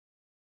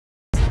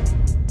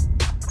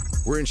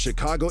We're in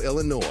Chicago,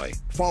 Illinois,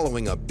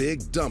 following a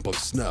big dump of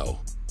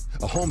snow.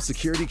 A home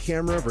security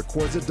camera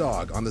records a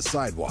dog on the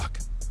sidewalk.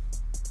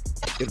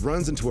 It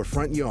runs into a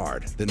front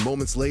yard, then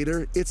moments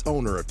later, its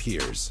owner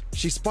appears.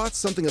 She spots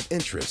something of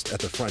interest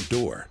at the front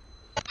door.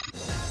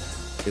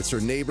 It's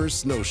her neighbor's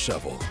snow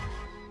shovel.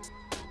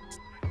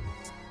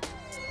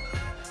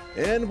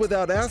 And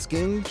without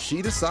asking,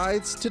 she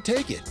decides to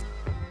take it.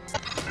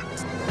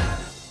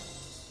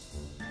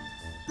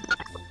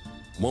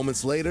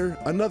 Moments later,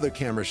 another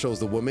camera shows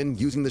the woman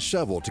using the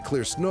shovel to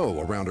clear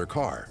snow around her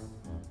car.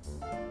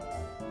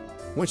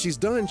 When she's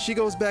done, she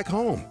goes back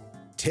home,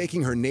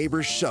 taking her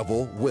neighbor's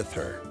shovel with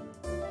her.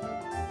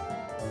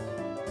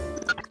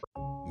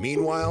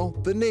 Meanwhile,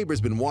 the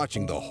neighbor's been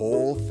watching the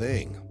whole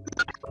thing.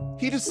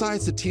 He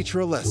decides to teach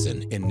her a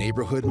lesson in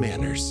neighborhood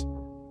manners.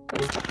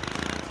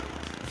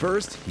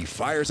 First, he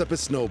fires up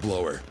his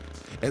snowblower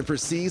and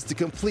proceeds to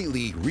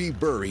completely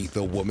rebury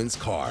the woman's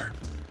car.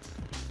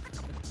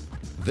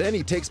 Then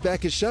he takes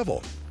back his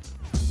shovel.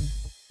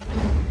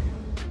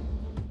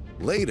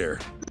 Later,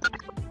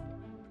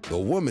 the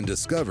woman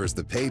discovers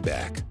the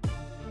payback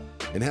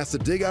and has to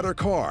dig out her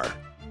car,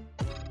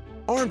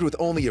 armed with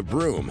only a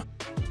broom.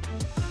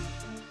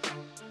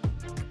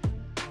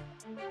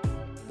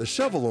 The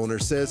shovel owner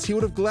says he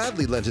would have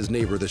gladly lent his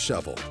neighbor the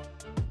shovel,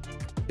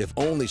 if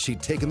only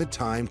she'd taken the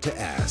time to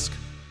ask.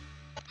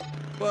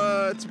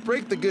 But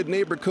break the good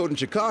neighbor code in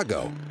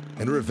Chicago,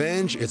 and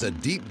revenge is a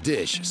deep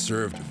dish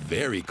served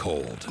very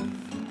cold.